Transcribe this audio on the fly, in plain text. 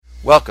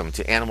Welcome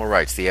to Animal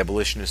Rights, the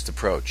Abolitionist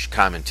Approach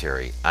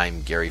Commentary.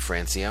 I'm Gary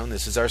Francione.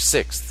 This is our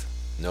sixth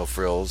No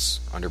Frills,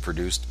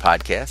 underproduced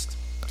podcast.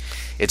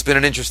 It's been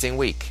an interesting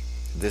week.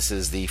 This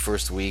is the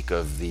first week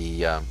of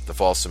the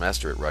fall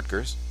semester at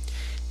Rutgers,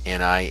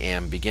 and I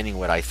am beginning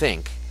what I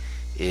think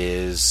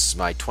is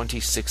my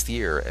 26th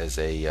year as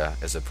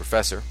a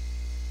professor.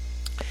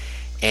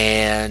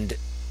 And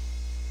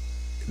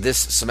this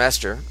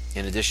semester,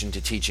 in addition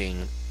to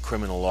teaching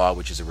criminal law,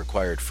 which is a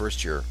required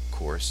first-year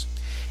course,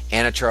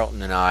 Anna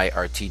Charlton and I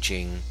are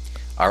teaching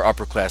our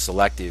upper class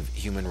elective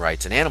human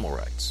rights and animal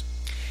rights.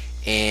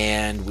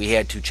 And we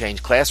had to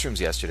change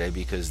classrooms yesterday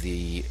because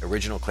the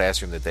original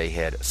classroom that they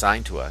had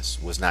assigned to us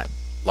was not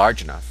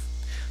large enough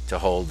to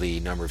hold the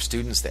number of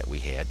students that we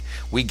had.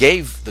 We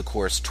gave the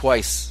course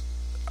twice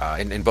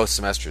in both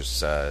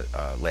semesters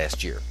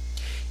last year,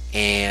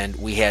 and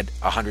we had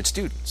 100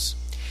 students.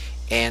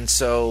 And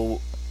so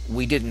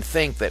we didn't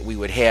think that we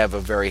would have a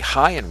very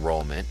high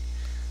enrollment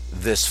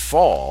this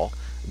fall,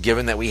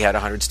 given that we had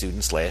 100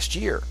 students last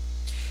year.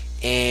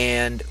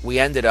 And we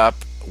ended up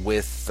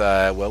with,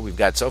 we've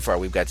got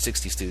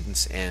 60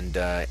 students, and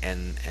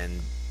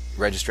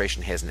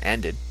registration hasn't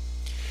ended.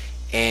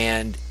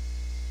 And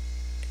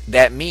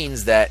that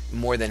means that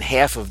more than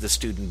half of the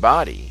student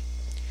body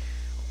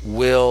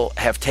will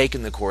have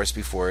taken the course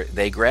before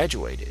they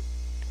graduated.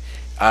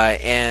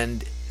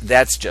 And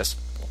that's just,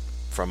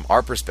 from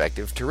our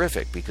perspective,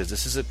 terrific, because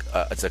this is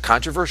it's a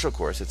controversial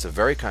course. It's a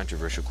very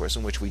controversial course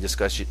in which we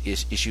discuss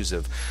issues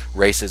of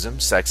racism,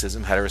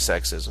 sexism,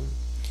 heterosexism,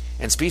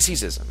 and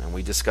speciesism, and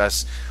we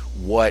discuss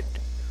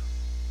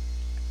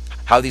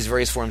how these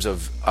various forms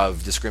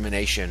of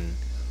discrimination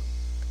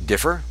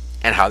differ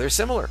and how they're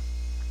similar.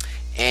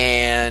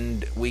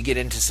 And we get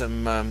into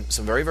some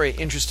very, very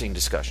interesting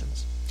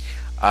discussions.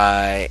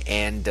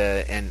 And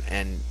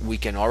we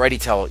can already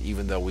tell,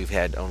 even though we've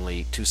had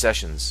only 2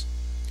 sessions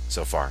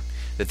so far,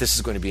 that this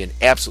is going to be an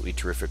absolutely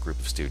terrific group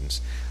of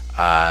students,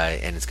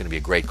 and it's going to be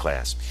a great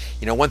class.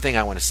 You know, one thing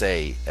I want to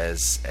say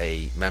as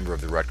a member of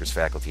the Rutgers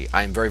faculty,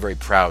 I'm very, very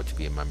proud to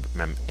be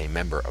a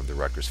member of the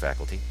Rutgers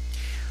faculty.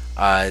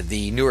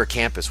 The newer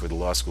campus where the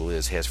law school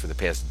has for the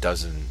past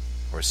dozen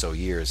or so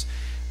years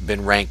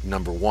been ranked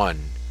number 1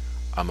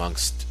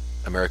 amongst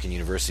American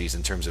universities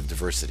in terms of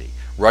diversity.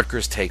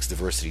 Rutgers takes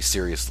diversity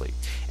seriously,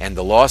 and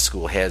the law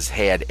school has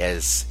had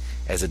as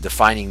a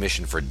defining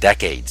mission for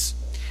decades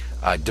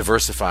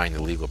diversifying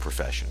the legal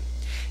profession.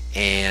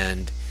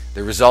 And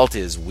the result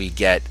is we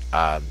get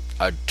a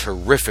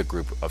terrific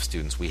group of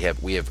students. We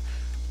have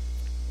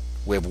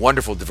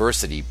wonderful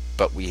diversity,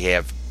 but we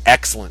have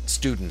excellent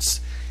students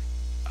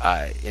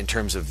in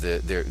terms of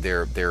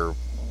their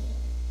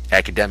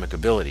academic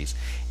abilities.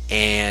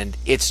 And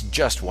it's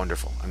just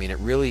wonderful. I mean, it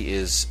really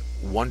is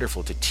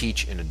wonderful to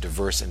teach in a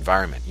diverse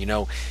environment. You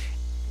know,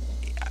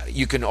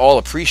 you can all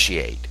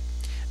appreciate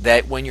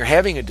that when you're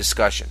having a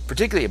discussion,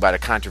 particularly about a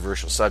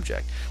controversial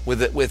subject,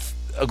 with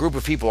a group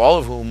of people, all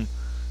of whom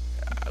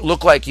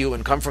look like you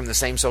and come from the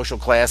same social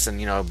class, and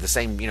the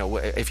same,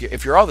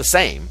 if you're all the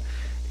same,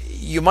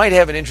 you might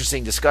have an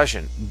interesting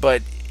discussion.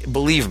 But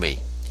believe me,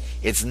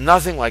 it's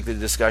nothing like the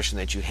discussion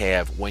that you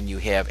have when you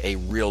have a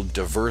real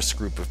diverse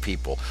group of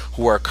people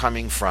who are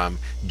coming from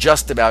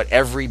just about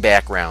every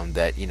background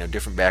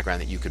different background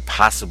that you could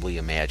possibly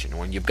imagine.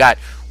 When you've got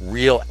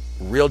real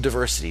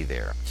diversity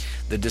there,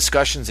 the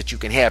discussions that you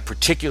can have,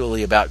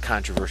 particularly about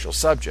controversial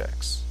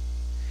subjects,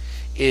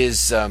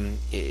 is a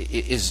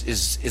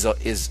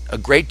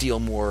great deal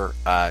more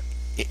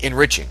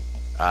enriching,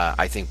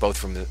 I think, both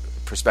from the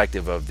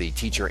perspective of the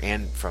teacher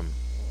and from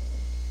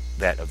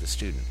that of the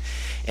student.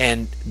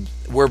 And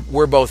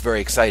we're both very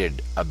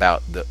excited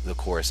about the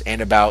course and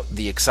about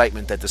the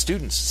excitement that the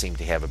students seem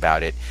to have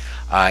about it,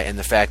 and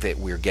the fact that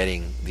we're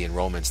getting the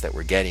enrollments that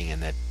we're getting,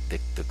 and that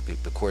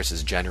the course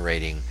is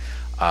generating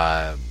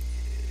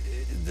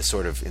the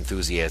sort of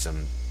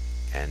enthusiasm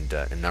and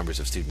numbers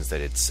of students that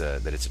it's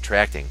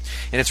attracting.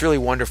 And it's really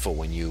wonderful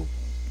when you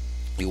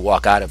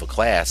walk out of a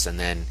class and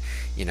then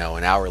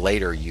an hour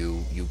later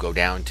you go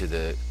down to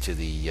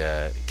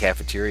the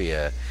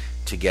cafeteria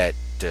to get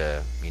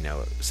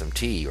some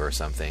tea or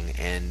something,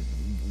 and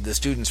the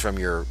students from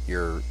your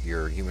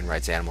human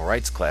rights, animal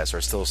rights class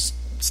are still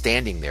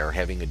standing there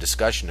having a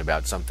discussion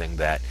about something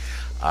that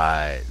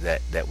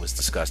was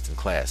discussed in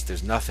class.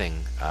 There's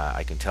nothing,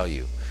 I can tell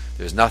you,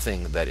 there's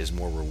nothing that is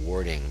more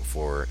rewarding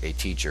for a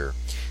teacher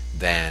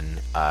than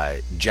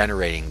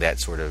generating that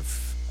sort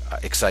of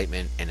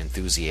excitement and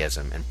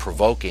enthusiasm and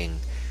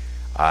provoking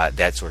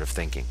that sort of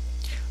thinking.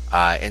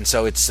 And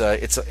so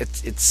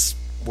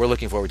we're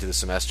looking forward to the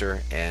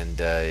semester,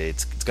 and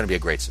it's going to be a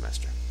great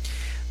semester.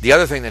 The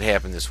other thing that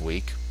happened this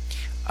week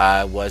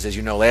was, as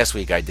you know, last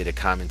week I did a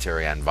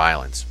commentary on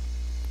violence.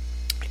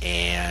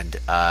 And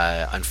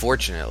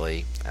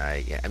unfortunately,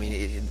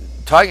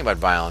 talking about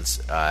violence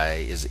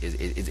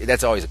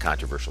that's always a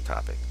controversial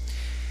topic.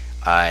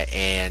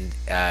 And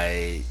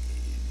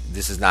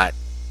this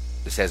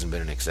hasn't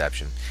been an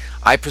exception.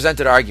 I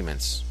presented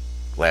arguments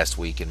last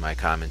week in my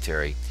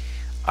commentary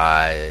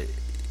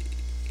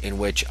in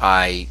which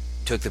I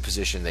took the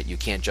position that you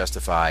can't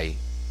justify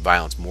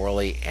violence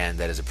morally, and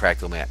that as a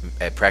practical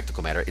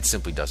matter, it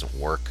simply doesn't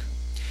work.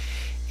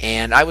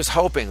 And I was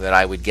hoping that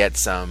I would get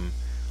some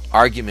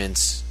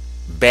arguments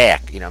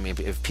back. I mean,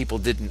 if people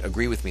didn't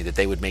agree with me, that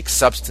they would make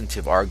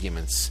substantive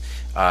arguments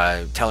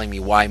telling me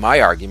why my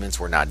arguments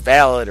were not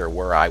valid or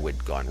where I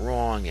would gone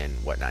wrong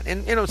and whatnot.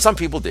 And some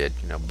people did,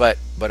 but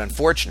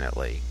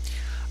unfortunately,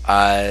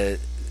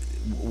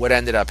 what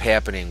ended up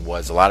happening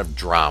was a lot of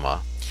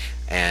drama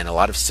and a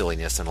lot of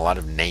silliness and a lot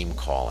of name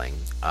calling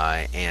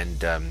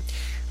and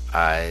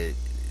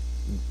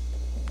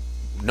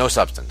no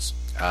substance,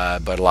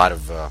 but a lot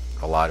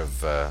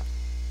of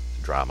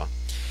drama.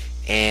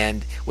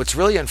 And what's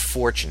really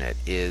unfortunate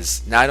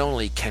is not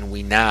only can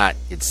we not,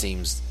 it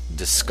seems,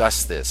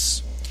 discuss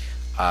this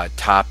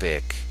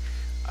topic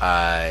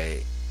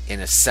in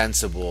a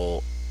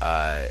sensible,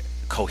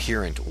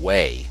 coherent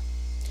way,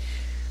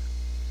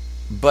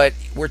 but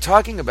we're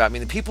talking about,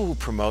 the people who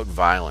promote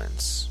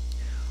violence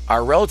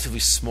are relatively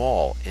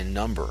small in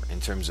number in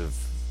terms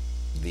of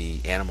the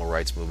animal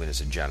rights movement as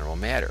a general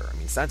matter.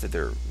 It's not that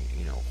there are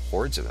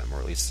hordes of them, or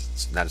at least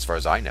it's not as far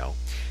as I know.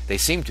 They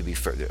seem to be a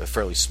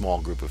fairly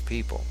small group of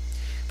people,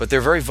 but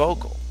they're very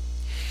vocal.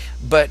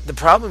 But the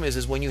problem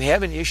is when you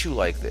have an issue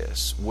like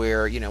this,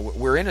 where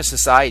we're in a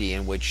society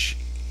in which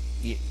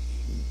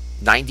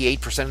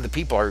 98% of the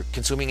people are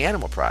consuming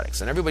animal products,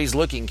 and everybody's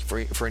looking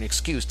for an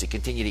excuse to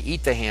continue to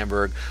eat the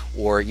hamburger,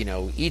 or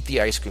eat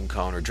the ice cream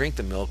cone, or drink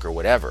the milk, or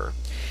whatever,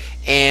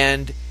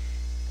 and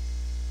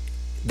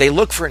they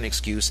look for an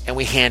excuse, and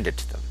we hand it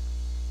to them.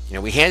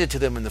 We hand it to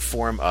them in the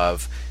form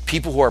of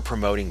people who are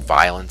promoting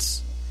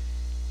violence.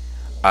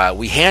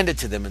 We hand it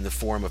to them in the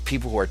form of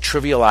people who are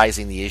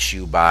trivializing the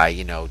issue by,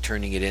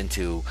 turning it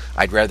into,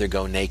 I'd rather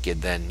go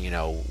naked than,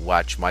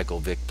 watch Michael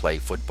Vick play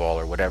football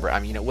or whatever.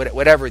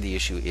 Whatever the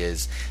issue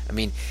is.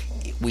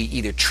 We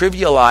either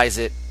trivialize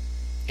it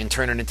and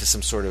turn it into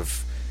some sort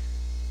of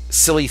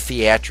silly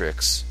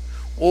theatrics,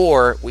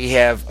 or we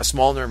have a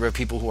small number of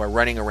people who are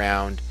running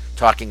around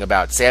talking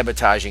about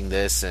sabotaging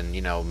this and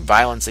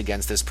violence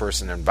against this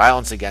person and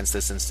violence against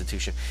this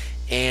institution,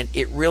 and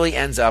it really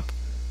ends up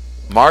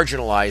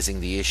marginalizing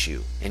the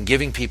issue and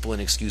giving people an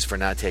excuse for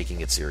not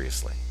taking it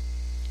seriously.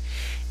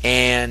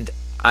 And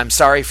I'm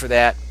sorry for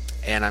that,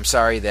 and I'm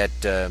sorry that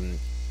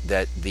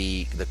that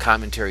the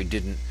commentary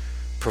didn't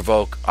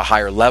provoke a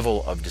higher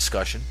level of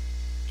discussion,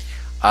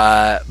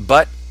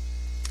 but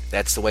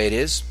that's the way it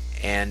is,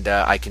 and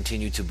I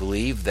continue to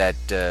believe that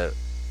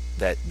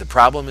that the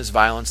problem is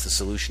violence, the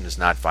solution is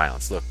not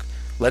violence. Look,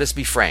 let us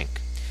be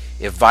frank.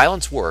 If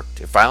violence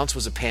worked, if violence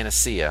was a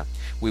panacea,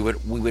 we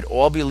would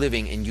all be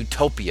living in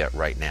utopia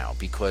right now,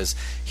 because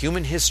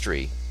human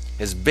history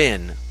has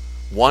been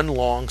one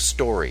long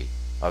story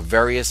of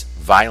various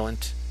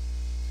violent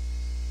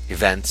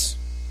events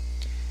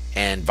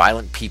and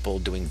violent people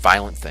doing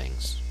violent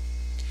things.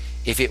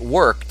 If it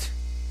worked,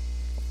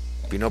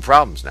 there'd be no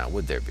problems now,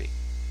 would there be?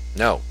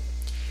 No.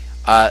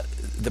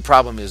 The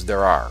problem is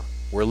there are.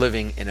 We're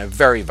living in a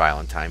very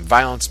violent time.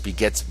 Violence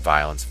begets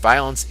violence.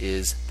 Violence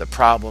is the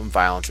problem.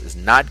 Violence is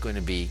not going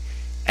to be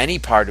any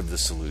part of the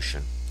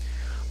solution.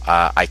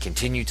 I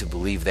continue to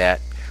believe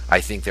that. I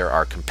think there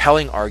are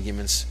compelling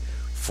arguments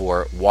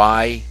for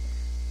why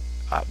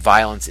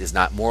violence is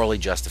not morally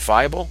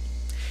justifiable,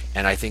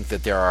 and I think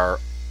that there are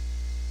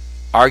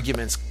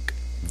arguments,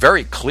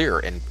 very clear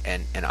and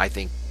I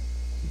think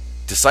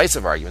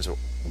decisive arguments,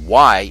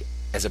 why,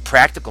 as a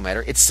practical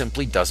matter, it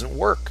simply doesn't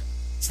work.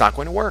 It's not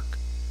going to work.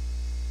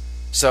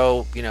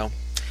 So,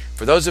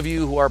 for those of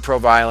you who are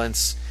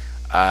pro-violence,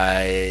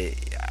 I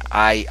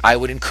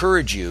would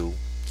encourage you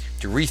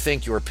to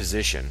rethink your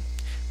position,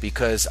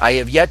 because I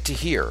have yet to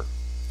hear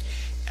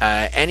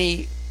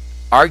any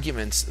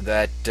arguments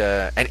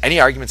any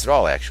arguments at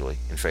all, actually,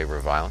 in favor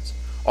of violence.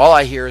 All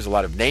I hear is a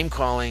lot of name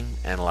calling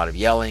and a lot of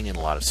yelling and a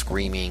lot of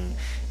screaming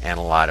and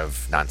a lot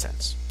of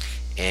nonsense.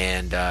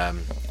 And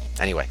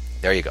anyway,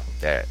 there you go.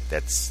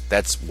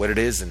 That's what it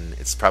is, and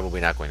it's probably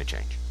not going to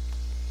change.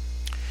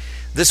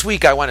 This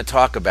week I want to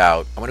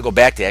go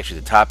back to actually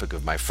the topic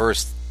of my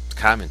first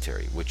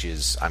commentary, which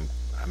is I'm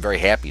very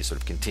happy it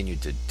sort of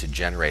continued to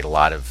generate a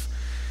lot of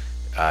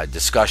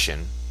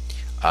discussion,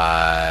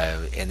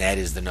 and that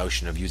is the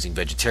notion of using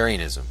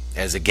vegetarianism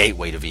as a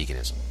gateway to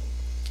veganism.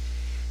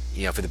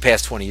 For the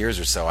past 20 years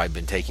or so, I've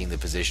been taking the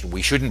position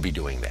we shouldn't be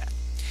doing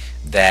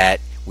that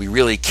we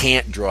really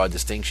can't draw a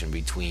distinction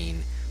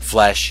between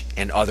flesh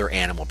and other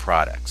animal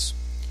products.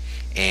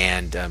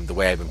 And the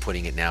way I've been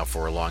putting it now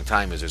for a long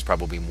time is there's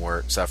probably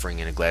more suffering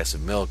in a glass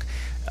of milk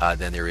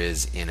than there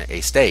is in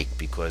a steak,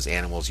 because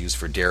animals used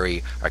for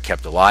dairy are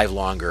kept alive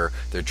longer,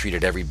 they're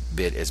treated every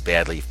bit as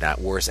badly, if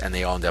not worse, and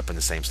they all end up in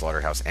the same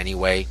slaughterhouse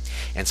anyway.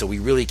 And so we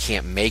really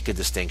can't make a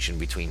distinction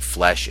between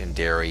flesh and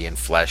dairy and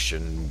flesh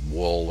and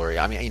wool, or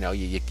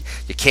you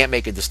can't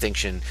make a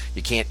distinction.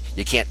 You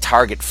can't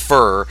target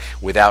fur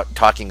without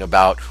talking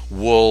about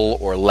wool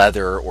or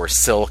leather or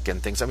silk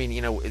and things.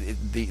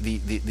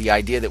 The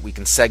idea that we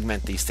can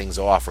segment these things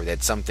off, or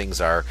that some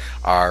things are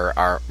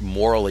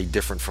morally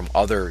different from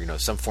other,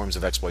 some some forms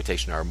of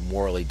exploitation are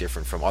morally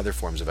different from other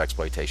forms of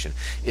exploitation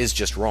is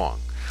just wrong.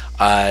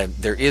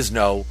 There is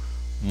no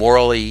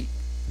morally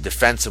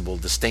defensible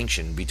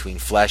distinction between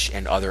flesh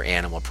and other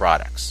animal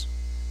products.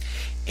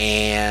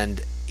 And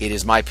it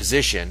is my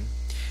position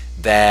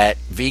that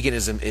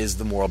veganism is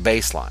the moral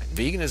baseline.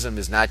 Veganism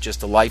is not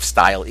just a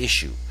lifestyle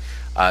issue.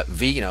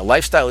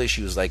 Lifestyle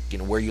issues like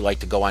where you like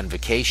to go on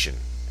vacation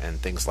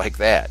and things like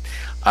that.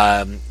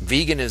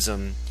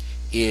 Veganism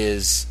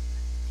is,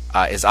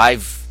 as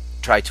I've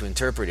tried to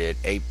interpret it,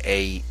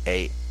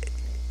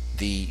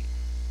 the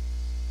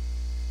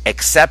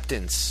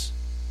acceptance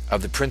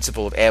of the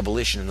principle of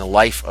abolition in the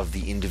life of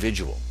the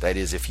individual. That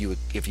is, if you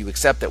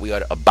accept that we ought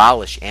to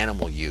abolish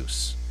animal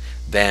use,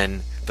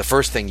 then the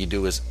first thing you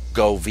do is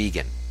go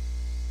vegan,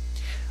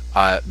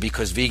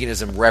 because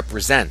veganism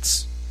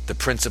represents the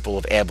principle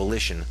of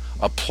abolition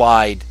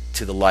applied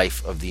to the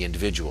life of the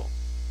individual.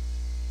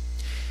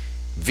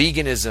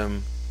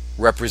 Veganism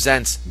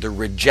represents the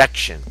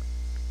rejection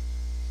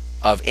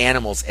of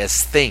animals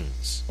as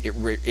things.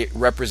 It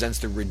represents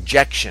the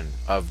rejection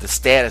of the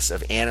status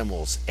of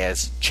animals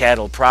as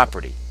chattel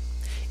property.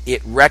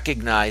 It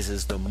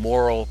recognizes the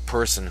moral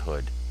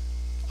personhood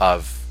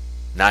of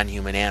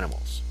non-human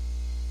animals.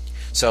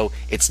 So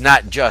it's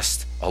not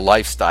just a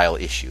lifestyle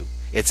issue.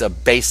 It's a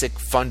basic,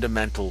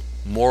 fundamental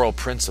moral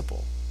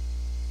principle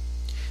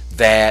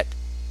that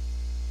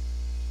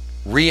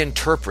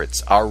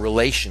reinterprets our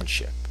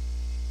relationship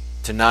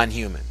to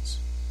non-humans,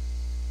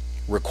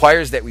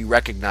 requires that we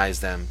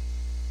recognize them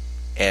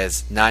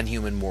as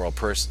non-human moral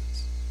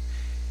persons,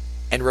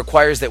 and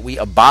requires that we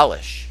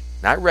abolish,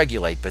 not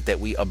regulate, but that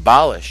we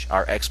abolish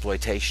our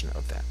exploitation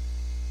of them.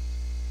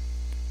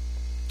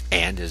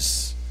 And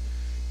as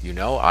you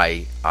know,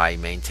 I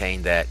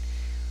maintain that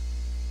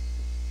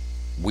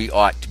we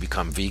ought to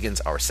become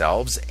vegans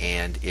ourselves,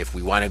 and if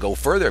we want to go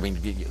further, I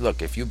mean,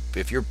 look, if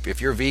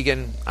you're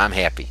vegan, I'm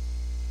happy.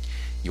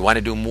 You want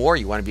to do more,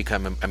 you want to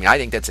become, I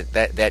think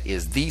that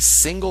is the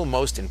single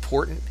most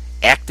important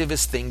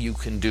activist thing you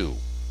can do,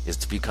 is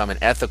to become an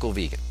ethical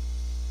vegan.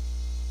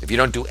 If you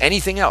don't do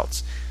anything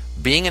else,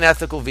 being an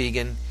ethical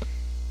vegan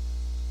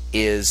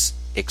is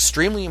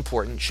extremely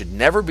important, should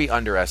never be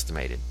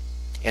underestimated,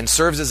 and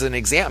serves as an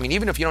example.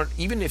 Even if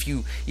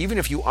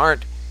you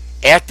aren't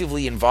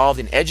actively involved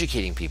in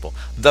educating people,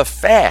 the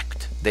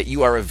fact that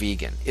you are a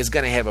vegan is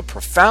going to have a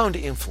profound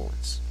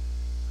influence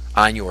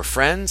on your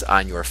friends,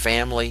 on your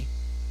family,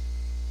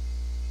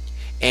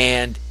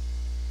 and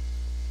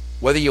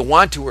whether you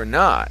want to or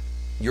not,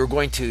 you're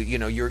going to,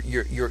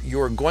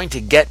 you're going to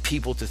get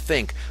people to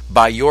think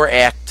by your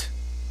act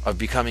of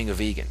becoming a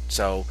vegan.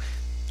 So,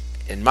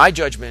 in my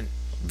judgment,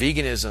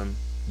 veganism,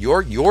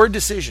 your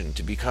decision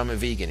to become a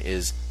vegan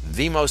is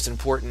the most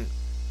important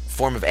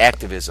form of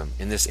activism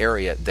in this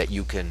area that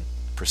you can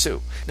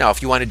pursue. Now,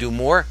 if you want to do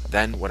more,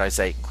 then what I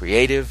say,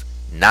 creative,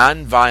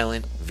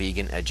 non-violent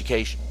vegan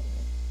education.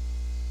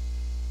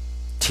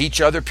 Teach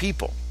other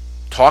people.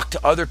 Talk to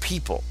other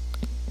people.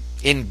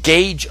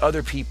 Engage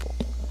other people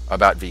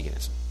about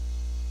veganism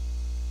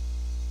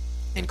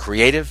in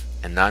creative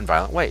and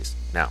non-violent ways.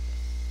 Now,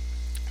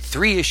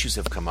 3 issues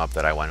have come up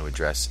that I want to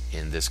address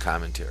in this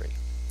commentary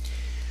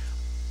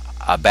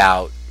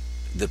about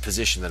the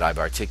position that I've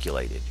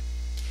articulated.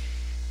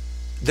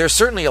 There's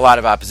certainly a lot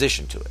of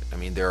opposition to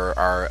it. There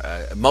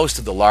are most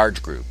of the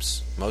large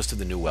groups, most of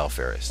the new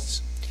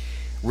welfarists,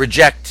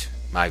 reject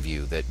my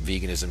view that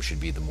veganism should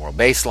be the moral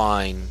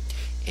baseline,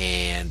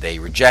 and they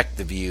reject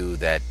the view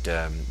that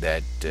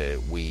that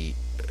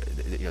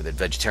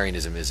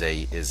vegetarianism is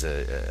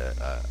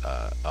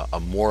a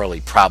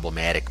morally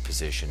problematic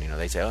position.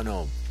 They say, oh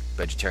no,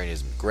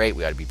 vegetarianism is great.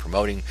 We ought to be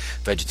promoting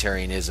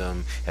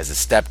vegetarianism as a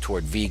step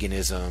toward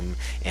veganism,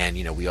 and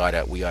we ought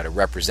to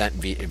represent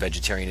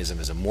vegetarianism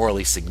as a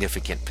morally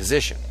significant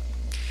position.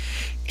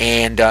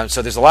 And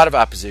so there's a lot of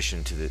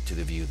opposition to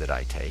the view that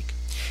I take.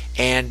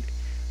 And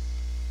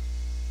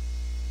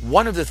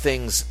one of the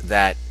things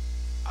that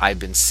I've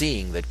been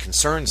seeing that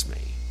concerns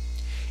me,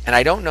 and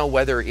I don't know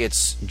whether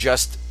it's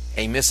just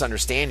a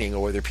misunderstanding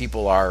or whether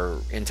people are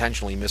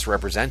intentionally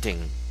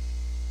misrepresenting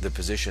the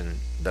position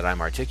that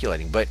I'm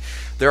articulating, but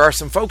there are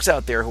some folks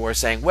out there who are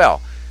saying,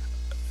 well,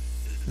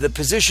 the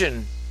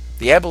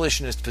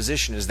abolitionist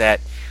position is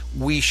that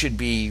we should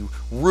be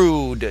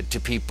rude to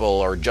people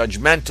or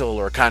judgmental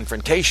or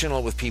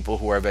confrontational with people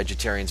who are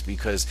vegetarians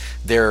because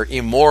they're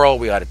immoral.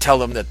 We ought to tell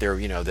them that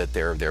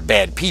they're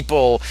bad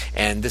people,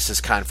 and this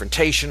is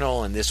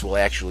confrontational, and this will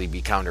actually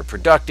be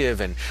counterproductive.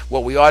 And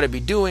what we ought to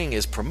be doing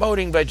is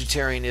promoting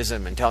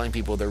vegetarianism and telling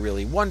people they're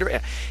really wonderful.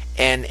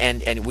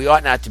 And we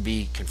ought not to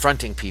be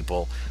confronting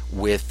people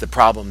with the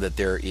problem that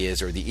there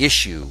is, or the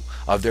issue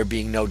of there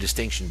being no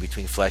distinction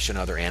between flesh and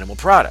other animal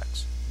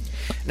products.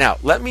 Now,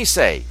 let me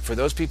say, for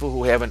those people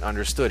who haven't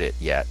understood it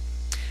yet,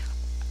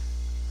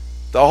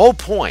 the whole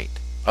point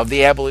of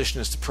the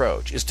abolitionist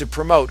approach is to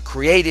promote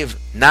creative,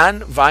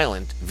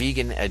 non-violent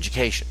vegan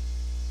education.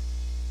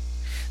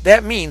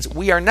 That means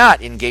we are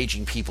not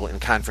engaging people in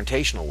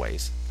confrontational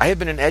ways. I have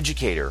been an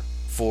educator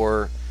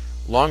for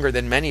longer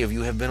than many of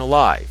you have been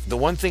alive. The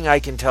one thing I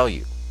can tell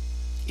you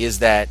is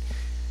that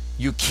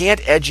you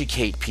can't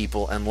educate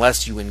people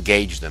unless you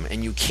engage them,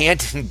 and you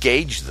can't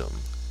engage them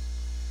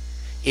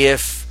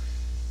if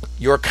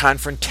you're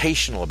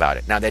confrontational about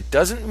it. Now, that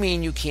doesn't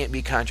mean you can't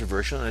be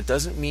controversial, and it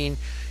doesn't mean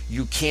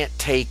you can't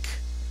take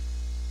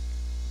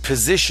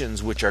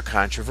positions which are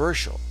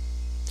controversial.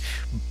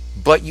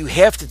 But you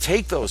have to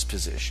take those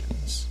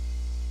positions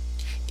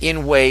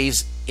in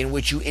ways in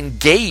which you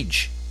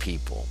engage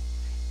people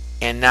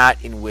and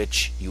not in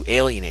which you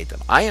alienate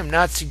them. I am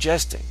not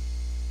suggesting,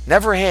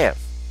 never have,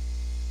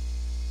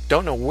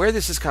 don't know where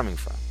this is coming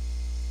from,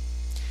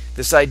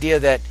 this idea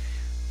that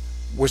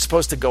we're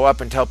supposed to go up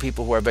and tell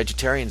people who are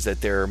vegetarians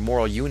that they're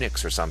moral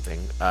eunuchs or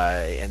something,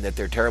 and that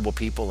they're terrible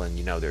people, and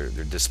they're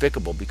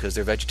despicable because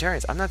they're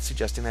vegetarians. I'm not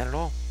suggesting that at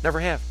all.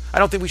 Never have. I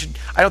don't think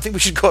we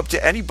should go up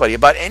to anybody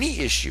about any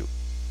issue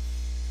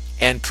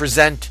and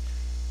present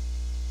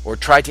or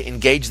try to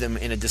engage them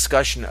in a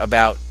discussion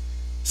about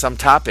some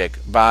topic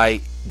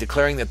by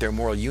declaring that they're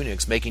moral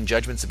eunuchs, making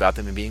judgments about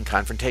them, and being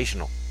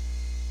confrontational.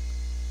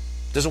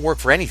 It doesn't work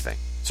for anything.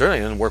 Certainly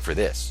doesn't work for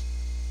this.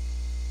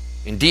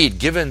 Indeed,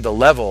 given the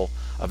level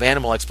of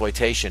animal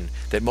exploitation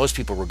that most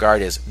people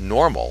regard as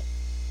normal,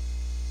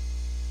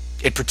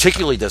 it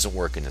particularly doesn't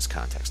work in this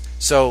context.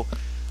 So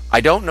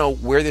I don't know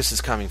where this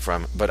is coming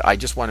from, but I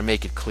just want to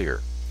make it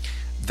clear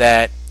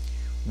that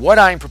what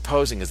I'm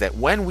proposing is that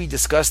when we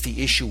discuss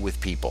the issue with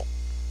people,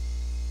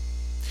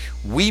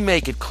 we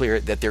make it clear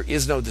that there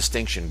is no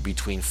distinction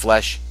between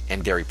flesh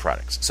and dairy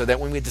products. So that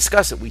when we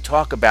discuss it, we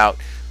talk about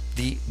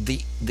the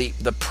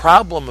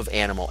problem of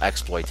animal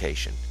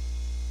exploitation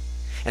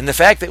and the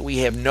fact that we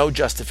have no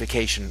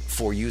justification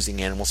for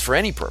using animals for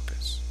any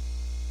purpose.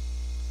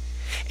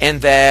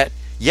 And that,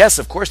 yes,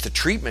 of course, the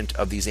treatment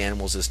of these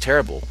animals is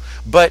terrible,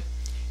 but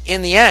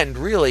in the end,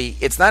 really,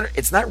 it's not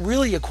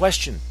really a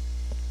question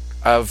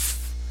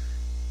of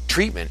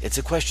treatment, it's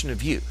a question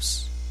of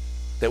use.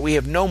 That we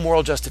have no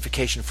moral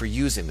justification for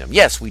using them.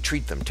 Yes, we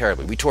treat them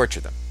terribly, we torture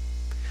them.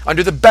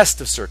 Under the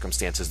best of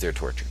circumstances, they're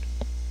tortured.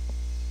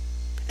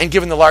 And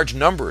given the large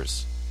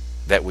numbers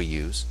that we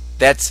use,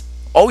 that's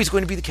always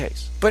going to be the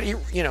case. But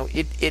I'm going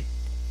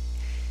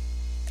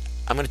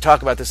to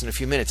talk about this in a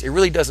few minutes. It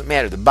really doesn't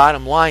matter. The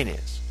bottom line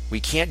is we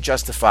can't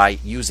justify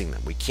using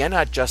them. We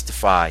cannot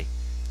justify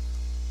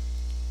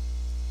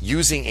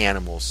using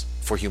animals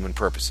for human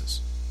purposes.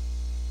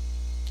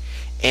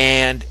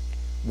 And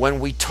when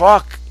we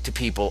talk to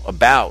people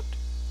about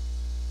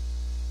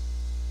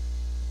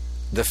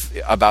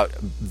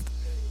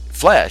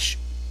flesh,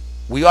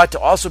 we ought to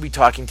also be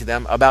talking to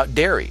them about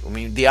dairy. I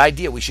mean, the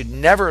idea, we should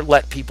never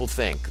let people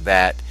think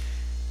that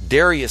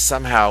dairy is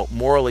somehow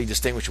morally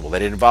distinguishable,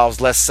 that it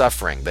involves less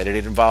suffering, that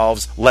it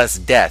involves less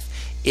death.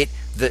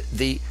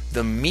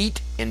 The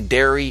meat and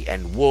dairy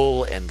and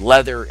wool and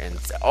leather and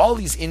all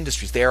these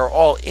industries, they are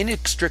all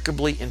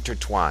inextricably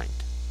intertwined.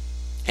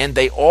 And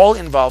they all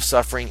involve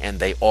suffering, and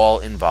they all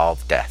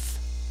involve death.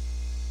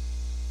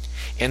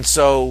 And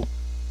so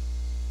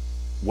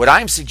what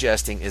I'm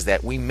suggesting is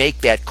that we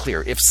make that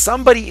clear. If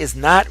somebody is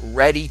not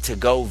ready to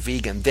go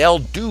vegan, they'll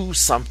do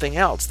something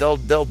else. They'll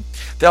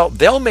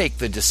make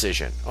the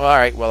decision. All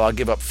right, well, I'll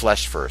give up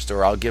flesh first,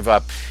 or I'll give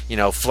up,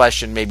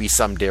 flesh and maybe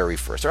some dairy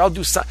first, or I'll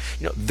do some.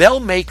 They'll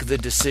make the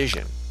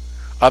decision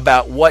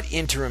about what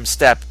interim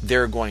step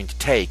they're going to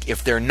take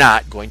if they're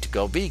not going to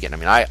go vegan. I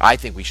mean, I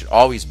think we should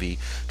always be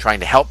trying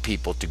to help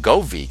people to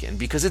go vegan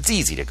because it's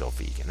easy to go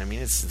vegan. I mean,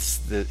 it's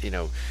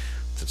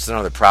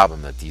another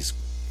problem that a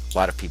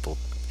lot of people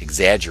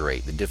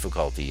exaggerate the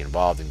difficulty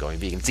involved in going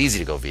vegan. It's easy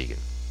to go vegan.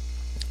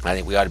 I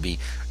think we ought to be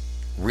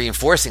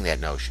reinforcing that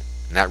notion,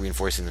 not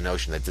reinforcing the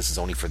notion that this is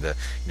only for the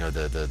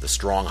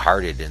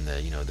strong-hearted and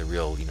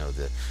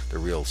the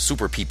real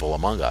super people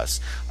among us.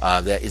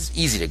 That is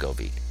easy to go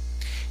vegan,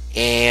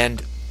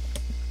 and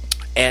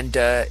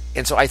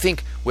so I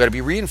think we ought to be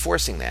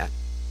reinforcing that.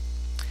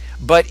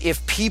 But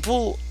if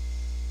people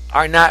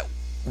are not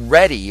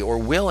ready or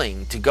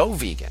willing to go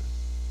vegan,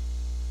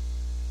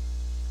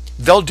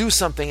 they'll do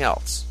something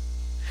else.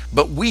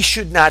 But we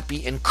should not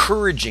be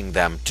encouraging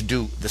them to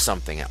do the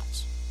something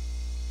else.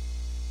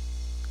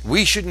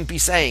 We shouldn't be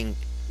saying,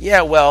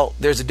 yeah, well,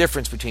 there's a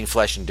difference between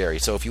flesh and dairy.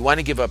 So if you want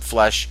to give up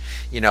flesh,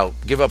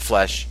 give up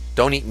flesh,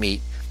 don't eat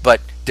meat,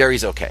 but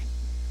dairy's okay.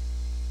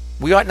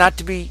 We ought not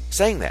to be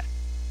saying that.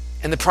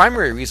 And the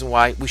primary reason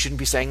why we shouldn't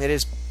be saying that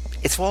is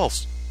it's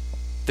false.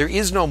 There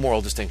is no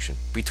moral distinction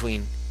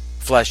between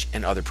flesh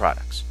and other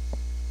products.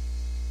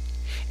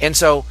 And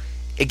so,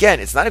 again,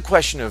 it's not a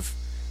question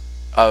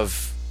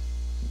of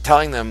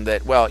telling them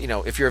that, well,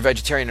 if you're a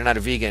vegetarian or not a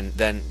vegan,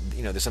 then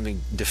there's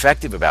something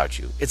defective about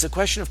you. It's a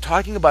question of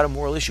talking about a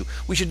moral issue.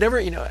 We should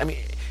never,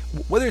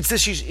 whether it's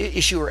this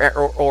issue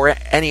or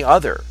any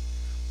other,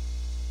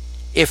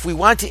 if we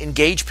want to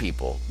engage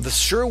people, the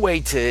sure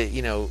way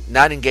to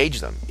not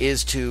engage them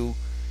is to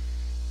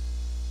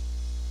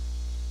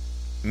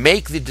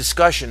make the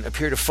discussion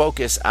appear to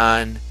focus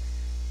on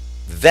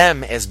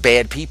them as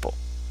bad people.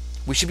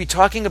 We should be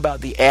talking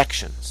about the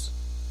actions.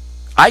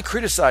 I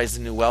criticize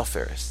the new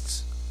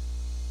welfarists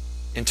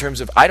in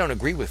terms of I don't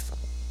agree with them.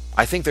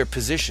 I think their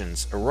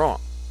positions are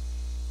wrong.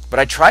 But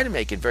I try to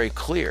make it very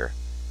clear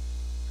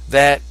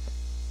that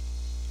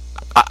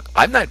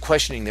I'm not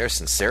questioning their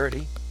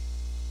sincerity.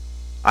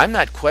 I'm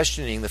not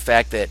questioning the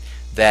fact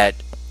that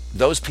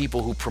those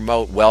people who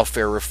promote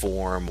welfare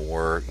reform,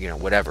 or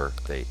whatever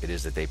it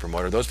is that they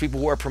promote, or those people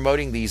who are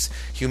promoting these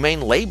humane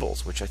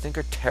labels, which I think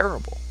are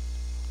terrible.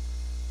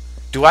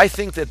 Do I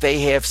think that they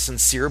have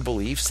sincere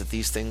beliefs that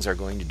these things are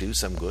going to do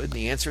some good? And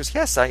the answer is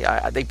yes.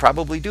 They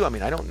probably do. I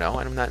mean, I don't know.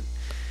 I'm not.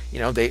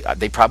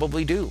 They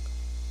probably do.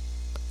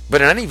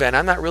 But in any event,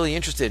 I'm not really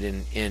interested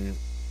in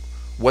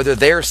whether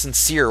they're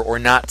sincere or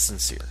not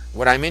sincere.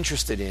 What I'm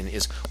interested in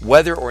is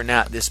whether or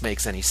not this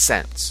makes any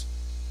sense,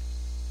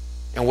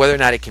 and whether or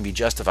not it can be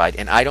justified.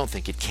 And I don't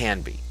think it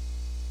can be.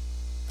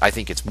 I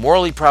think it's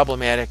morally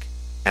problematic,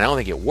 and I don't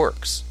think it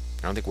works.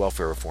 I don't think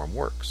welfare reform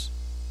works.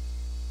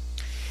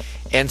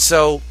 And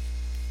so,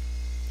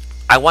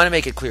 I want to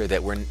make it clear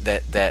that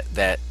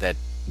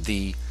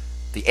the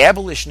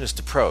abolitionist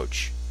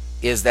approach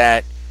is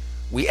that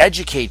we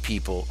educate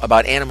people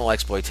about animal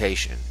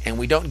exploitation, and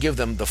we don't give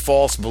them the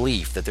false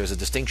belief that there's a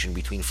distinction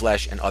between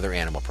flesh and other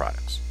animal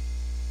products.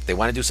 If they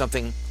want to do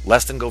something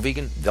less than go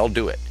vegan, they'll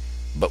do it.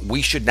 But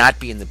we should not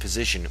be in the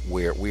position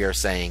where we are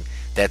saying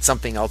that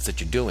something else that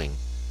you're doing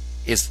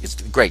is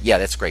great. Yeah,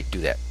 that's great.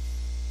 Do that.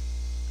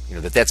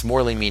 That's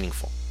morally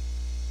meaningful.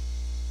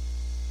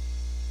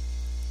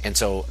 And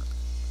so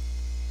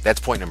that's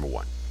point number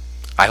one.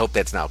 I hope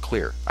that's now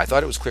clear. I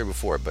thought it was clear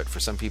before, but for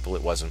some people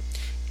it wasn't.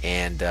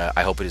 And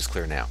I hope it is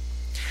clear now.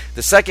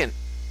 The second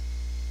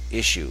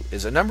issue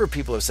is a number of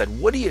people have said,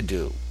 what do you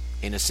do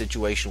in a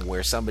situation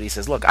where somebody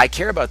says, look, I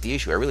care about the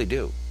issue. I really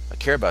do. I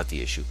care about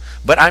the issue.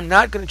 But I'm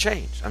not going to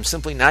change. I'm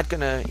simply not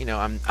going to,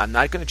 I'm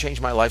not going to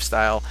change my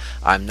lifestyle.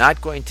 I'm not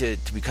going to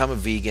become a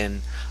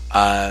vegan.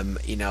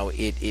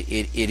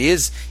 It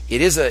is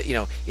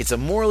a, it's a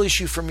moral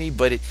issue for me,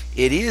 but it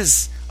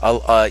is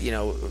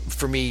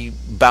for me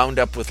bound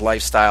up with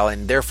lifestyle,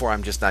 and therefore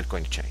I'm just not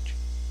going to change.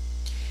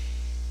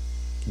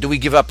 Do we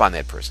give up on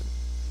that person?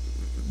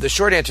 The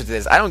short answer to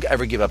this is I don't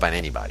ever give up on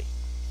anybody.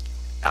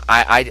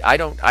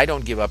 I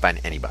don't give up on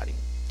anybody.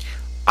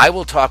 I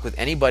will talk with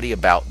anybody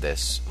about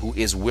this who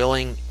is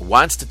willing,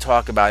 wants to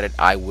talk about it.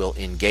 I will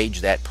engage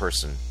that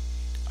person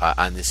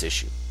on this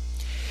issue.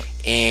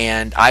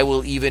 And I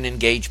will even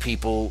engage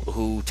people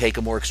who take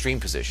a more extreme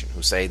position,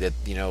 who say that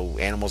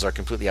animals are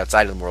completely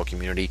outside of the moral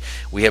community.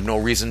 We have no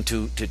reason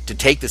to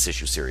take this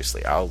issue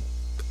seriously. I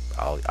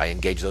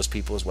engage those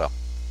people as well.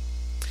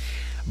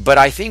 But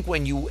I think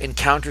when you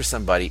encounter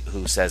somebody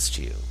who says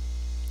to you,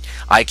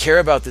 I care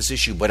about this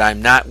issue, but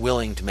I'm not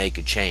willing to make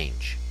a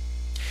change,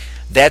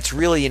 that's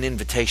really an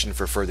invitation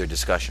for further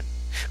discussion.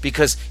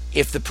 Because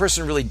if the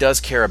person really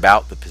does care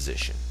about the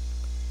position,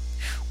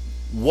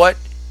 what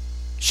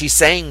she's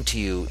saying to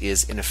you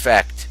is, in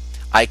effect,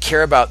 I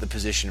care about the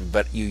position,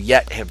 but you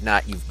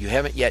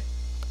haven't yet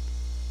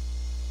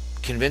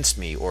convinced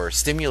me or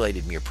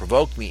stimulated me or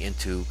provoked me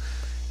into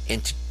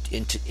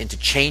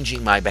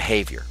changing my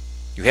behavior.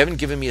 You haven't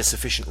given me a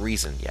sufficient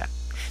reason yet.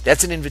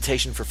 That's an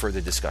invitation for further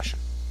discussion.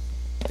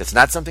 That's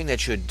not something that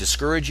should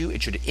discourage you.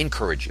 It should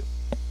encourage you.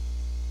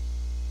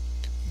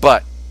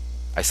 But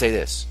I say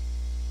this: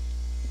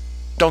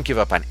 don't give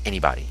up on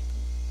anybody.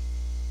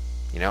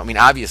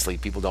 Obviously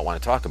people don't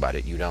want to talk about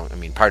it.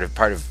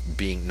 Part of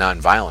being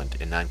nonviolent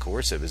and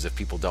non-coercive is if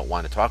people don't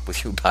want to talk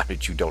with you about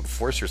it, you don't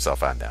force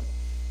yourself on them.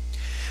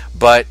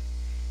 But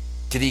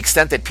to the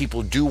extent that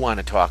people do want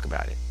to talk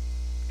about it,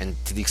 and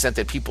to the extent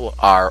that people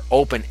are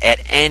open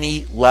at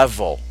any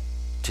level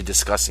to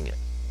discussing it,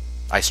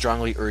 I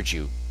strongly urge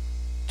you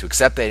to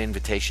accept that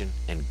invitation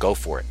and go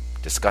for it.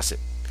 Discuss it.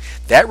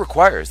 That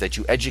requires that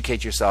you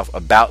educate yourself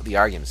about the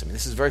arguments.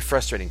 This is very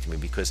frustrating to me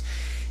because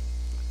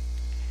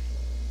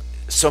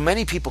so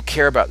many people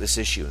care about this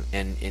issue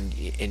and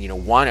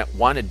want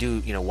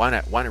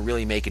to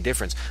really make a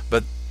difference,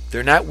 but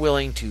they're not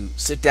willing to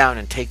sit down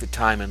and take the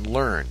time and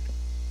learn.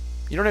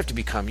 You don't have to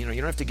become, you don't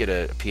have to get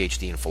a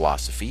PhD in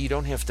philosophy. You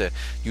don't have to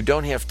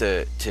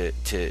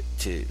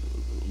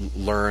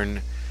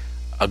learn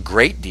a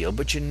great deal,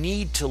 but you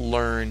need to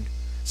learn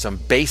some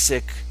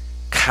basic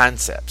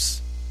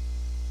concepts.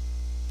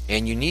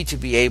 And you need to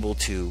be able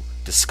to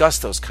discuss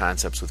those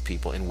concepts with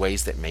people in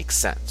ways that make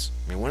sense.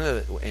 One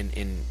of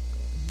in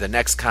the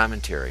next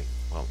commentary,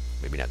 well,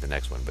 maybe not the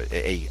next one, but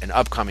an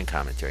upcoming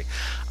commentary,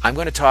 I'm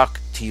going to talk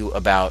to you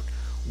about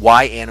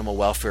why animal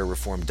welfare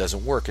reform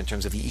doesn't work in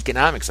terms of the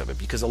economics of it,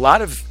 because a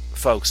lot of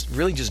folks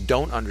really just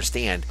don't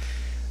understand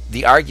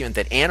the argument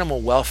that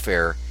animal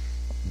welfare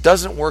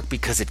doesn't work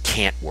because it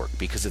can't work,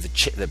 because of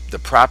the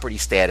property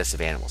status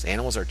of animals.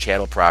 Animals are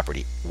chattel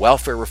property.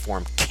 Welfare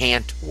reform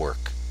can't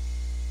work.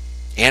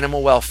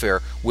 Animal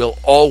welfare will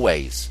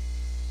always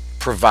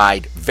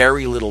provide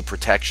very little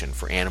protection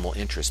for animal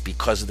interests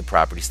because of the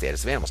property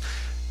status of animals.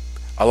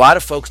 A lot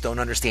of folks don't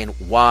understand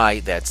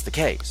why that's the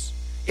case.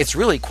 It's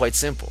really quite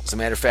simple. As a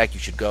matter of fact, you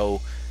should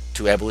go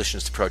to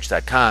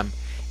abolitionistapproach.com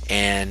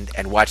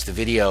and watch the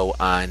video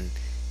on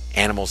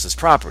animals as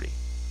property,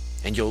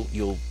 and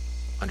you'll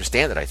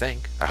understand it.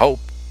 I hope.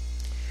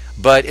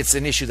 but it's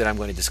an issue that I'm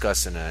going to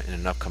discuss in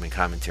an upcoming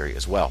commentary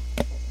as well.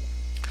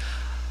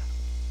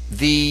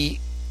 The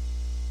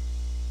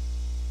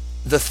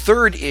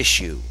third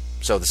issue,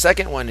 so the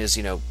second one is,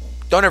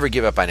 don't ever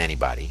give up on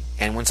anybody.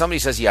 And when somebody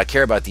says, I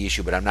care about the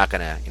issue, but I'm not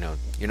going to,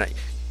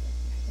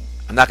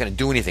 I'm not going to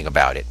do anything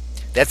about it,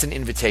 that's an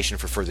invitation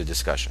for further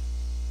discussion.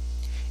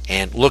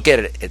 And look at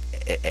it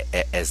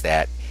as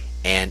that,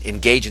 and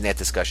engage in that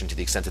discussion to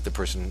the extent that the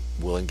person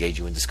will engage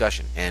you in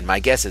discussion. And my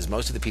guess is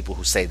most of the people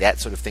who say that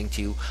sort of thing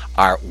to you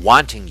are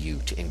wanting you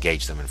to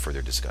engage them in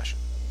further discussion.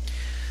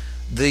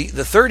 The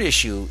third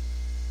issue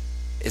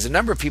is a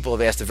number of people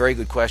have asked a very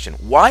good question.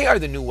 Why are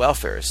the new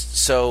welfarists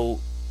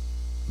so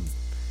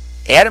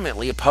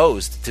adamantly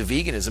opposed to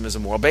veganism as a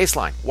moral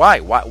baseline?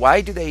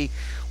 Why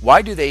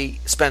do they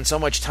spend so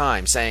much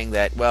time saying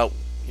that,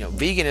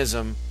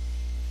 veganism,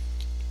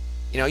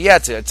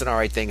 it's an all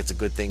right thing, it's a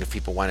good thing if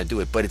people want to do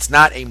it, but it's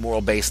not a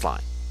moral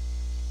baseline.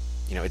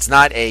 It's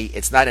not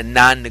a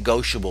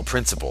non-negotiable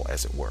principle,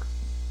 as it were.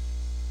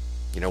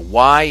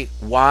 Why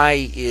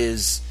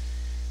is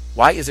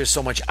there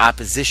so much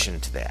opposition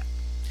to that?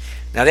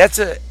 Now that's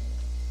a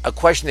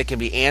question that can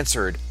be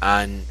answered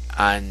on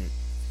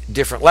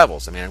different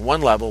levels. On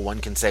one level, one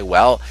can say,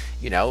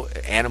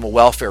 animal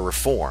welfare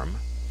reform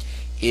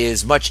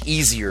is much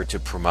easier to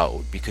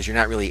promote because you're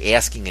not really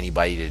asking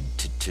anybody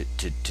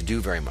to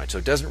do very much. So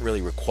it doesn't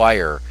really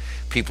require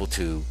people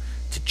to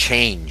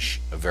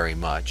change very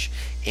much.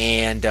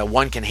 And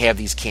one can have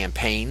these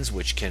campaigns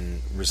which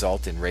can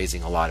result in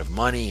raising a lot of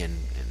money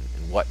and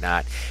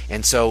whatnot.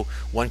 And so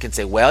one can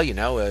say,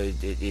 welfare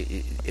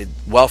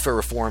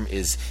reform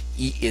is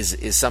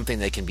something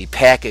that can be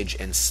packaged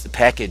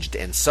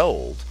and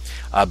sold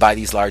by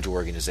these large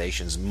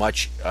organizations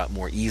much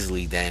more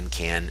easily than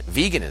can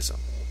veganism.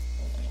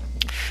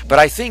 But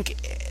I think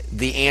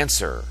the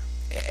answer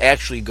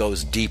actually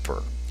goes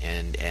deeper,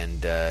 and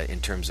in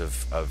terms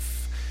of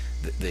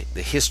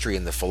the history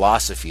and the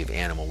philosophy of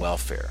animal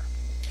welfare.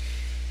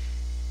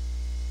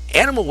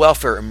 Animal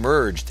welfare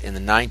emerged in the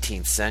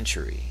 19th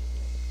century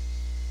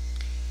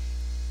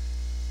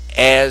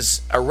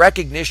as a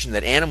recognition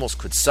that animals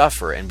could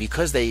suffer, and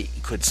because they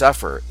could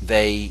suffer,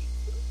 they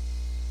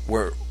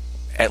were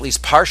at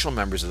least partial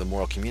members of the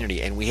moral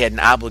community, and we had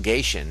an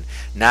obligation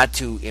not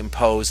to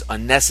impose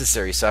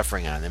unnecessary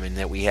suffering on them, and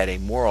that we had a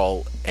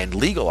moral and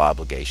legal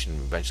obligation,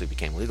 eventually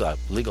became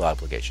legal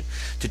obligation,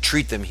 to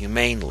treat them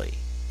humanely.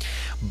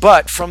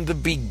 But from the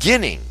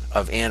beginning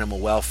of animal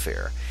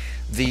welfare,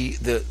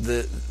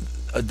 the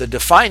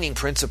defining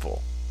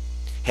principle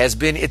has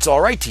been it's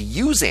all right to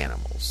use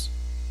animals.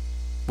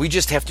 We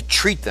just have to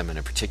treat them in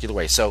a particular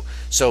way. So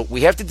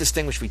we have to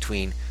distinguish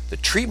between the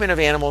treatment of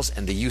animals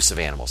and the use of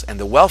animals. And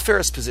the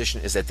welfarist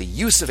position is that the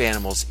use of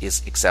animals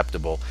is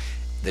acceptable.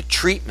 The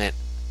treatment,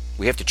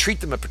 we have to treat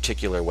them a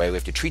particular way. We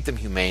have to treat them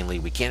humanely.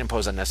 We can't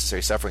impose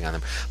unnecessary suffering on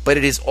them. But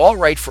it is all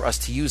right for us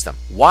to use them.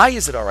 Why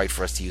is it all right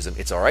for us to use them?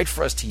 It's all right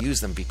for us to use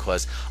them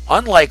because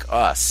unlike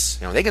us,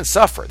 they can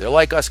suffer. They're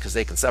like us because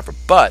they can suffer.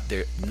 But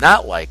they're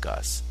not like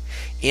us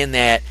in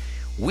that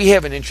we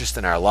have an interest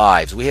in our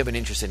lives. We have an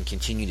interest in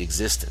continued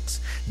existence.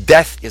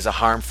 Death is a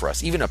harm for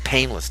us. Even a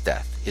painless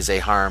death is a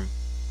harm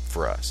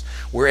for us.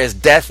 Whereas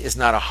death is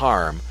not a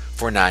harm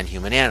for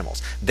non-human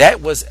animals. That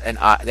was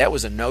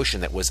a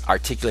notion that was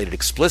articulated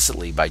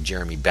explicitly by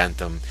Jeremy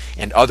Bentham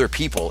and other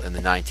people in the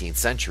 19th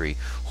century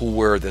who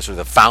were the sort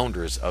of the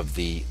founders of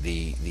the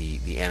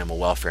animal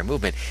welfare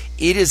movement.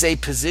 It is a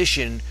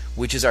position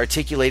which is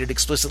articulated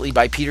explicitly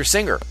by Peter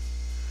Singer,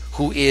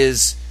 who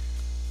is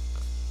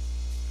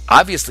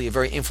obviously a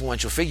very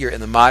influential figure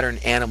in the modern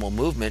animal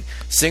movement.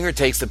 Singer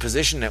takes the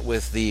position that,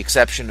 with the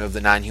exception of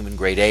the non-human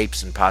great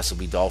apes and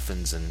possibly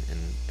dolphins and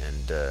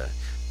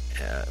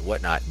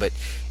whatnot, but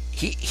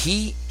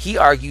he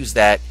argues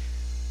that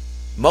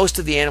most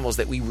of the animals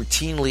that we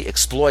routinely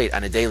exploit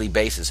on a daily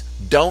basis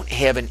don't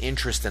have an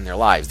interest in their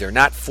lives. They're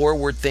not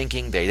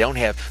forward-thinking.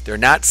 They're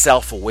not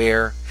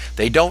self-aware.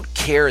 They don't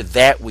care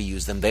that we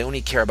use them. They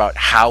only care about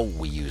how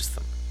we use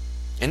them.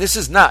 And this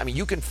is not,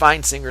 you can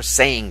find Singer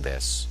saying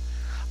this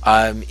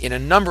in a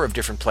number of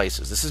different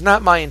places. This is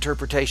not my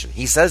interpretation.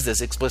 He says this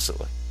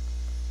explicitly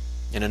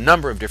in a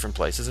number of different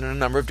places and in a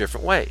number of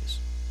different ways.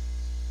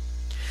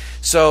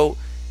 So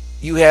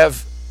you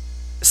have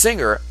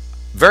Singer,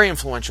 very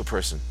influential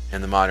person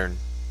in the modern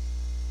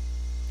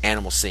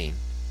animal scene,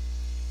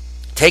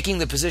 taking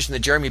the position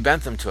that Jeremy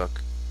Bentham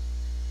took,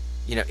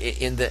 in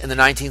the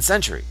 19th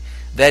century.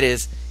 That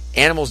is,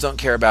 animals don't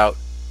care about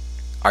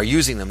our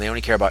using them; they only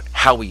care about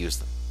how we use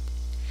them.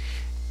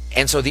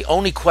 And so the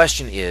only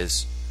question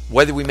is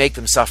whether we make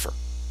them suffer,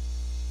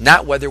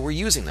 not whether we're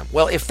using them.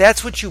 Well, if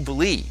that's what you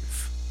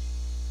believe,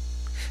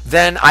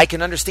 then I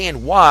can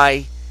understand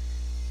why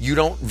you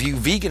don't view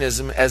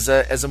veganism as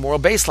a moral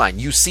baseline.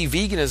 You see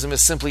veganism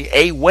as simply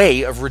a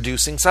way of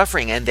reducing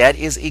suffering, and that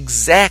is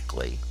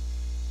exactly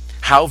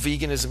how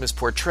veganism is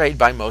portrayed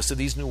by most of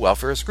these new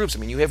welfarist groups.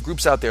 You have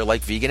groups out there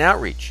like Vegan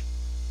Outreach.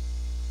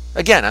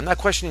 Again, I'm not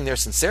questioning their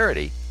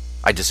sincerity,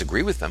 I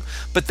disagree with them,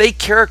 but they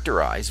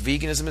characterize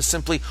veganism as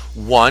simply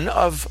one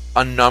of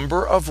a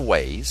number of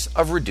ways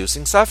of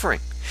reducing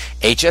suffering.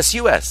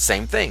 HSUS,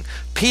 same thing.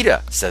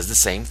 PETA says the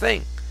same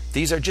thing.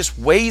 These are just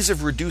ways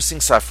of reducing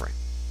suffering.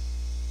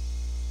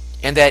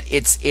 And that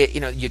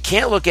you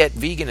can't look at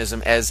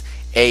veganism as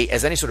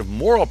any sort of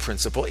moral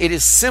principle. It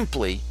is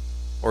simply,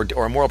 or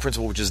a moral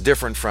principle which is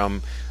different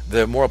from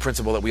the moral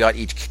principle that we ought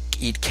to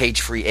eat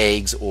cage-free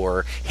eggs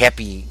or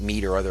happy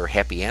meat or other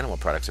happy animal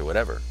products or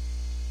whatever.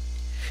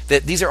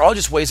 That these are all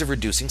just ways of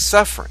reducing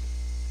suffering.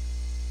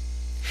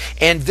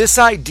 And this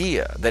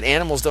idea that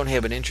animals don't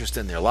have an interest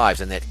in their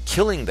lives and that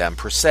killing them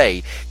per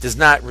se does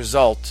not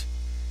result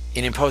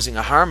in imposing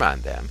a harm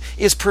on them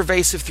is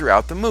pervasive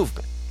throughout the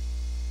movement.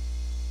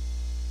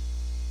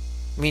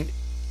 I mean,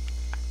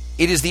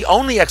 it is the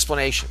only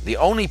explanation, the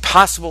only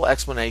possible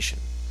explanation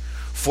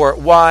for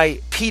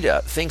why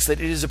PETA thinks that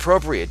it is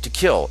appropriate to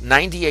kill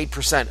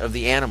 98% of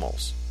the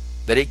animals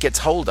that it gets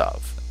hold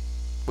of,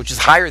 which is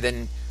higher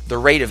than the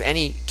rate of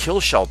any kill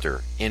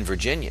shelter in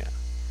Virginia,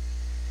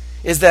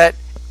 is that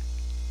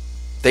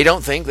they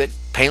don't think that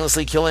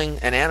painlessly killing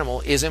an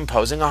animal is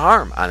imposing a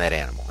harm on that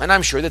animal. And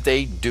I'm sure that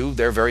they do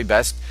their very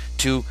best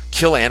to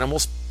kill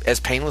animals as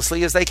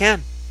painlessly as they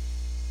can.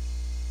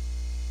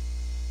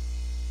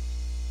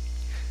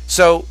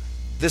 So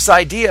this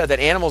idea that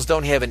animals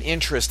don't have an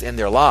interest in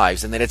their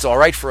lives and that it's all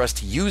right for us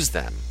to use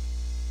them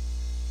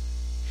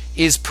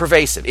is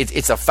pervasive.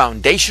 It's a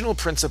foundational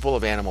principle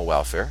of animal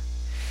welfare.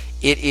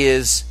 It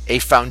is a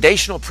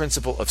foundational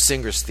principle of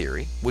Singer's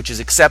theory, which is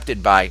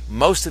accepted by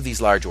most of these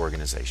large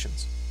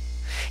organizations.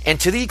 And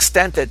to the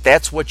extent that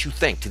that's what you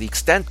think, to the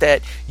extent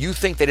that you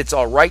think that it's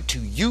all right to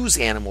use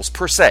animals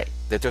per se,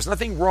 that there's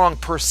nothing wrong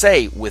per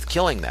se with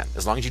killing them,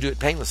 as long as you do it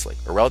painlessly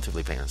or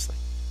relatively painlessly,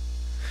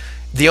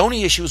 the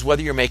only issue is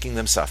whether you're making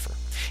them suffer.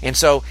 And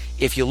so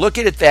if you look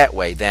at it that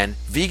way, then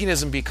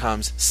veganism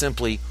becomes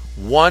simply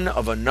one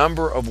of a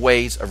number of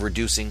ways of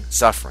reducing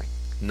suffering,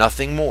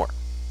 nothing more.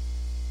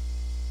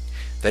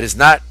 That is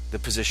not the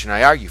position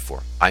I argue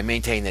for. I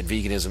maintain that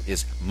veganism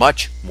is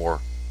much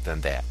more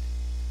than that.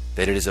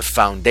 That it is a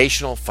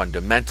foundational,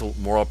 fundamental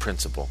moral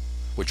principle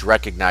which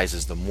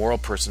recognizes the moral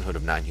personhood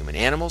of non-human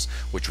animals,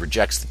 which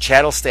rejects the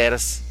chattel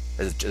status,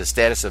 the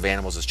status of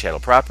animals as chattel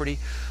property,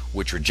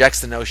 which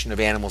rejects the notion of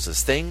animals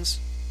as things,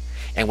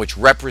 and which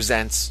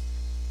represents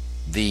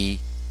the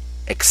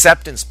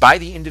acceptance by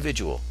the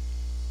individual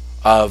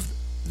of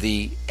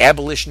the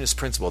abolitionist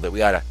principle that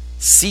we ought to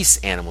cease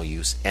animal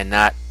use and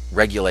not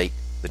regulate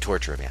the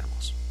torture of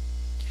animals.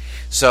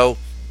 So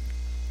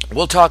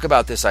we'll talk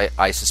about this.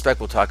 I suspect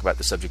we'll talk about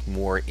the subject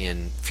more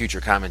in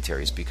future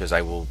commentaries because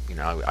I will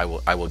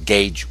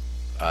gauge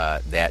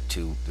that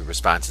to the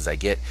responses I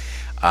get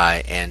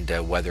and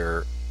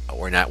whether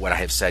or not what I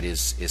have said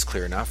is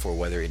clear enough, or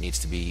whether it needs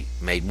to be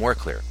made more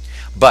clear.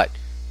 But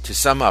to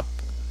sum up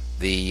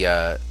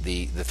the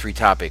three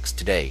topics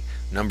today: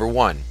 number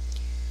one,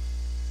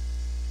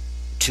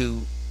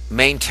 to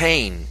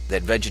maintain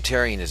that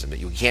vegetarianism, that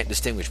you can't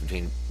distinguish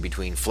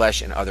between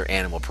flesh and other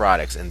animal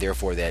products, and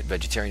therefore that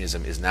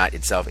vegetarianism is not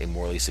itself a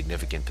morally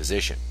significant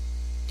position,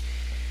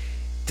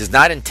 does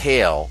not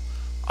entail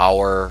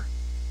our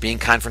being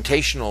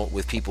confrontational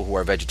with people who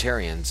are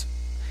vegetarians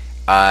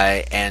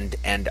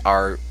and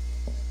are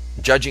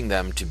judging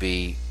them to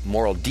be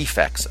moral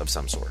defects of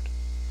some sort.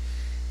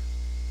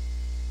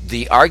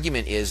 The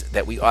argument is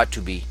that we ought to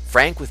be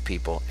frank with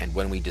people, and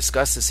when we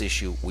discuss this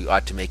issue, we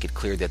ought to make it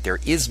clear that there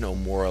is no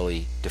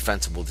morally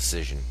defensible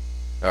distinction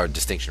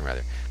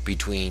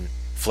between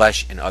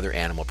flesh and other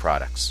animal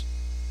products.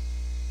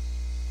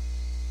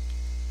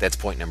 That's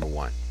point number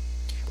one.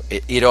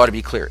 It ought to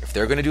be clear. If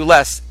they're going to do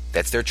less,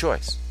 that's their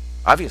choice,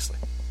 obviously.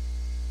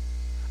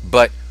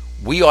 But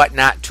we ought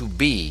not to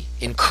be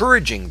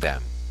encouraging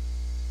them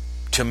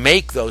to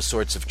make those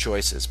sorts of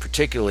choices,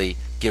 particularly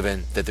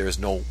given that there is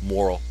no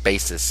moral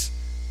basis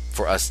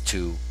for us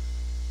to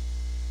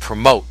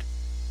promote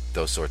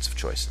those sorts of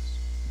choices.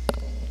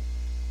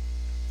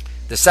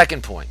 The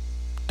second point,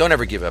 don't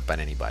ever give up on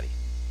anybody.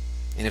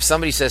 And if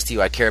somebody says to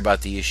you, I care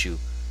about the issue,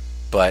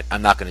 but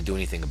I'm not going to do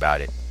anything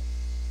about it,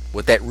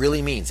 what that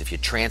really means, if you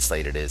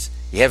translate it, is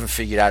you haven't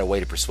figured out a way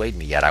to persuade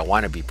me yet. I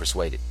want to be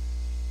persuaded,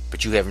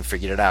 but you haven't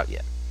figured it out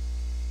yet.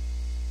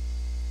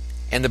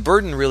 And the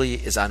burden really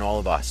is on all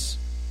of us.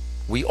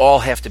 We all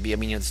have to be,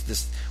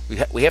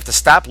 we have to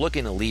stop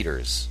looking to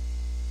leaders,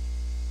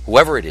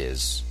 whoever it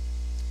is,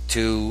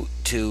 to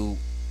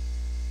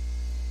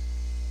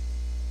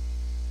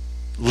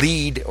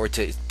lead or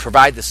to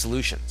provide the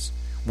solutions.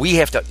 We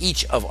have to,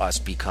 each of us,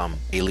 become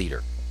a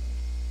leader.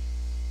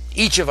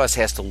 Each of us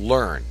has to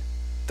learn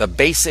the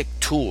basic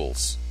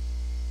tools,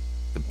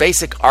 the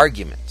basic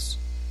arguments.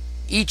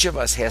 Each of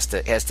us has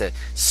to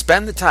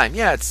spend the time.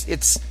 Yeah,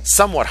 it's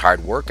somewhat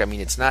hard work. I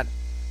mean, it's not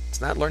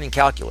learning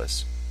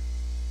calculus.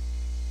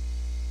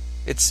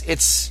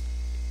 It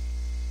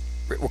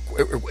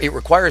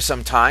requires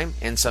some time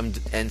and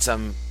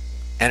some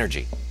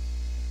energy.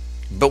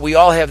 But we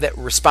all have that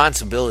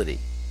responsibility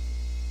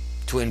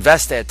to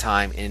invest that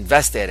time and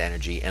invest that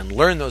energy and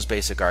learn those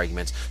basic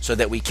arguments so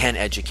that we can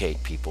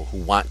educate people who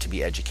want to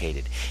be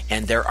educated.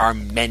 And there are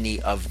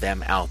many of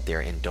them out there,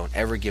 and don't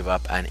ever give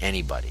up on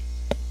anybody.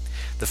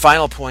 The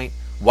final point,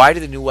 why do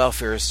the new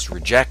welfarists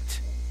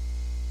reject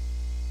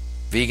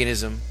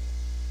veganism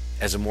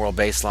as a moral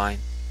baseline?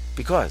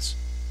 Because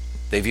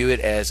they view it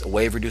as a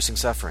way of reducing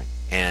suffering.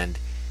 And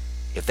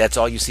if that's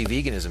all you see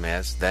veganism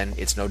as, then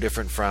it's no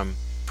different from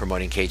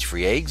promoting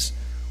cage-free eggs,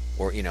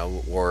 or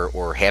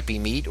or happy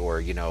meat,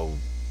 or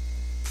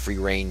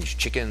free-range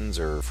chickens,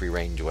 or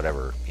free-range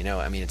whatever.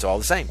 It's all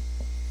the same.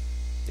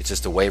 It's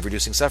just a way of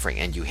reducing suffering.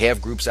 And you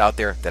have groups out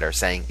there that are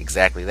saying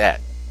exactly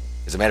that.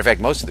 As a matter of fact,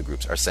 most of the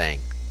groups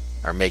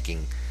are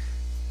making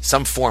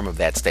some form of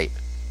that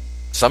statement.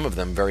 Some of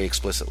them very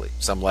explicitly,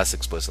 some less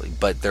explicitly,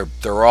 but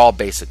they're all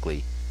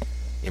basically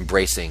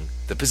embracing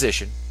the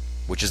position,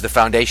 which is the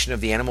foundation of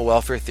the animal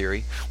welfare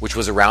theory, which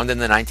was around in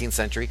the 19th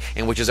century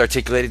and which is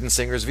articulated in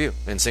Singer's view,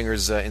 in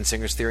Singer's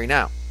theory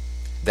now,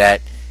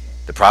 that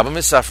the problem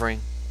is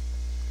suffering,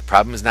 the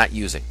problem is not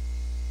using,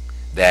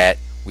 that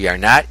we are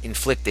not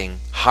inflicting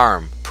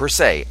harm per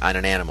se on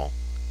an animal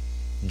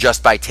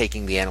just by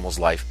taking the animal's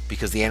life,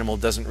 because the animal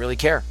doesn't really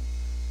care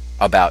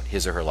about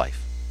his or her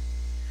life.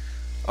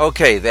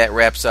 Okay, that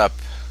wraps up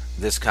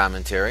this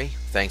commentary.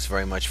 Thanks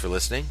very much for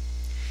listening.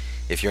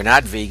 If you're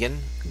not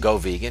vegan, go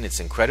vegan. It's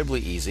incredibly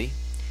easy.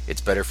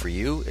 It's better for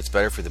you, it's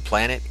better for the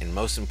planet, and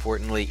most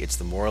importantly, it's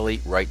the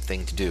morally right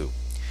thing to do.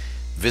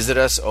 Visit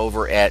us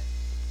over at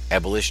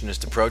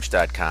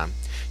abolitionistapproach.com.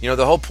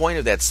 The whole point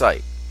of that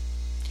site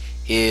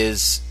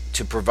is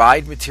to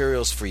provide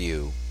materials for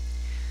you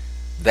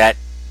that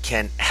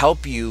can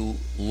help you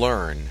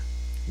learn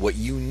what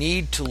you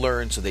need to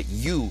learn so that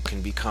you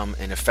can become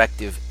an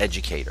effective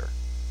educator,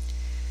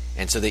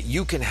 and so that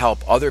you can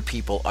help other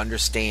people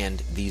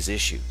understand these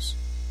issues.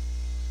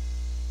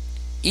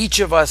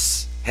 Each of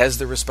us has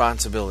the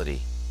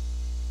responsibility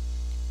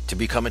to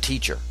become a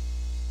teacher.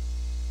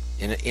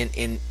 In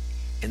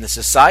the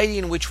society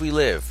in which we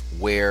live,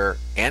 where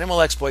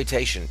animal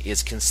exploitation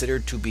is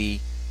considered to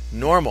be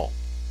normal,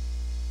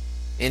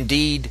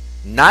 indeed,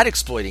 not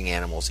exploiting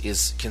animals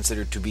is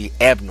considered to be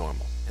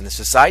abnormal. In the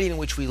society in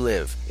which we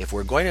live, if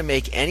we're going to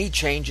make any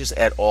changes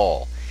at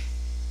all,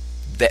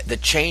 that the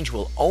change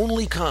will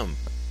only come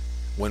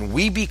when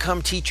we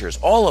become teachers,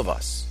 all of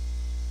us,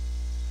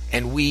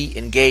 and we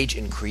engage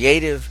in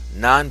creative,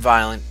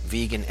 nonviolent,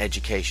 vegan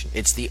education.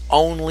 It's the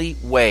only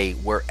way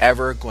we're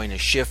ever going to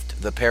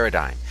shift the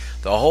paradigm.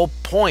 The whole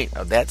point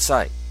of that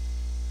site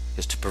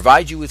is to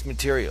provide you with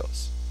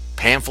materials,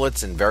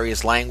 pamphlets in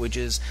various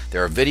languages.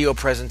 There are video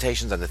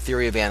presentations on the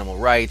theory of animal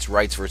rights,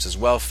 rights versus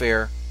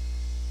welfare,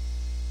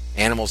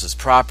 animals as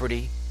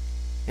property.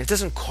 And it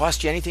doesn't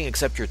cost you anything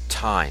except your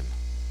time.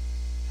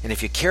 And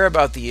if you care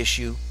about the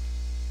issue,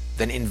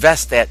 then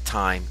invest that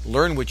time.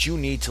 Learn what you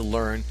need to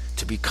learn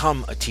to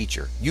become a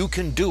teacher. You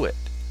can do it.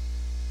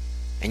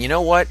 And you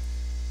know what?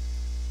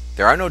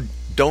 There are no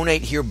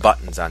donate here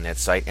buttons on that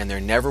site, and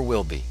there never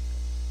will be.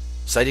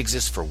 The site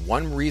exists for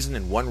one reason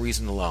and one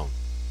reason alone: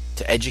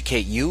 to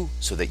educate you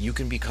so that you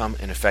can become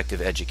an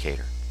effective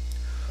educator.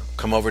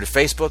 Come over to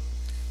Facebook,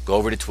 go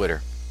over to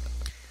Twitter.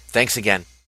 Thanks again.